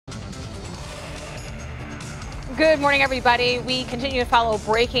Good morning, everybody. We continue to follow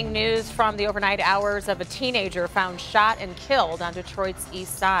breaking news from the overnight hours of a teenager found shot and killed on Detroit's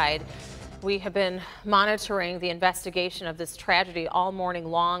east side. We have been monitoring the investigation of this tragedy all morning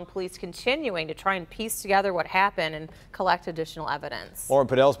long. Police continuing to try and piece together what happened and collect additional evidence. Lauren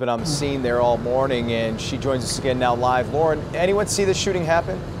Padell's been on the scene there all morning, and she joins us again now live. Lauren, anyone see the shooting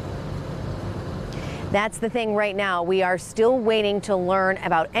happen? That's the thing right now. We are still waiting to learn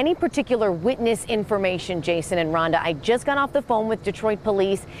about any particular witness information, Jason and Rhonda. I just got off the phone with Detroit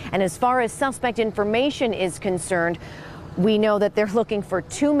police, and as far as suspect information is concerned, we know that they're looking for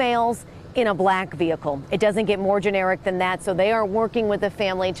two males in a black vehicle. It doesn't get more generic than that, so they are working with the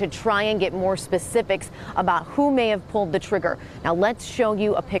family to try and get more specifics about who may have pulled the trigger. Now let's show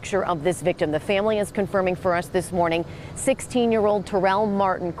you a picture of this victim. The family is confirming for us this morning 16-year-old Terrell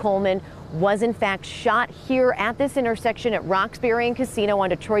Martin Coleman was in fact shot here at this intersection at Roxbury and Casino on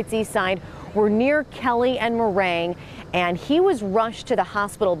Detroit's east side. We're near Kelly and Meringue, and he was rushed to the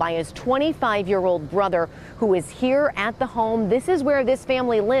hospital by his 25-year-old brother, who is here at the home. This is where this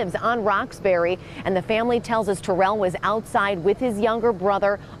family lives, on Roxbury, and the family tells us Terrell was outside with his younger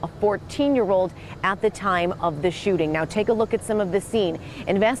brother, a 14-year-old, at the time of the shooting. Now take a look at some of the scene.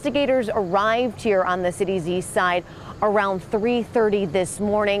 Investigators arrived here on the city's east side around 3:30 this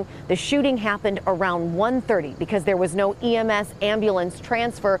morning. The shooting happened around 1:30 because there was no EMS ambulance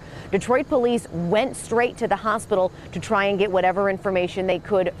transfer. Detroit police went straight to the hospital to try and get whatever information they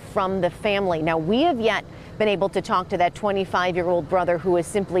could from the family. Now, we have yet been able to talk to that 25-year-old brother who is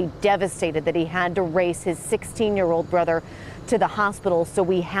simply devastated that he had to race his 16-year-old brother to the hospital. So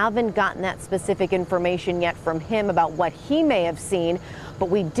we haven't gotten that specific information yet from him about what he may have seen. But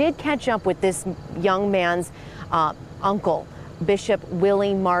we did catch up with this young man's uncle, Bishop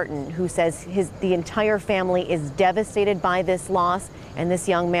Willie Martin, who says the entire family is devastated by this loss, and this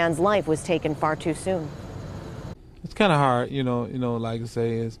young man's life was taken far too soon. It's kind of hard, like I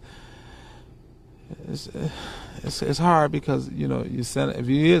say, it's hard because if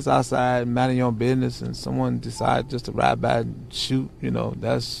you is outside minding your own business and someone decides just to ride by and shoot,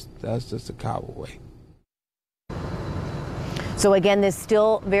 that's just a coward way. So again, this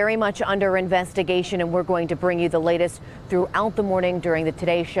still very much under investigation, and we're going to bring you the latest throughout the morning during the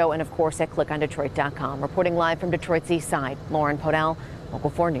Today Show and, of course, at clickondetroit.com. Reporting live from Detroit's east side, Lauren Podell, Local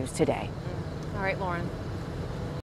 4 News Today. All right, Lauren.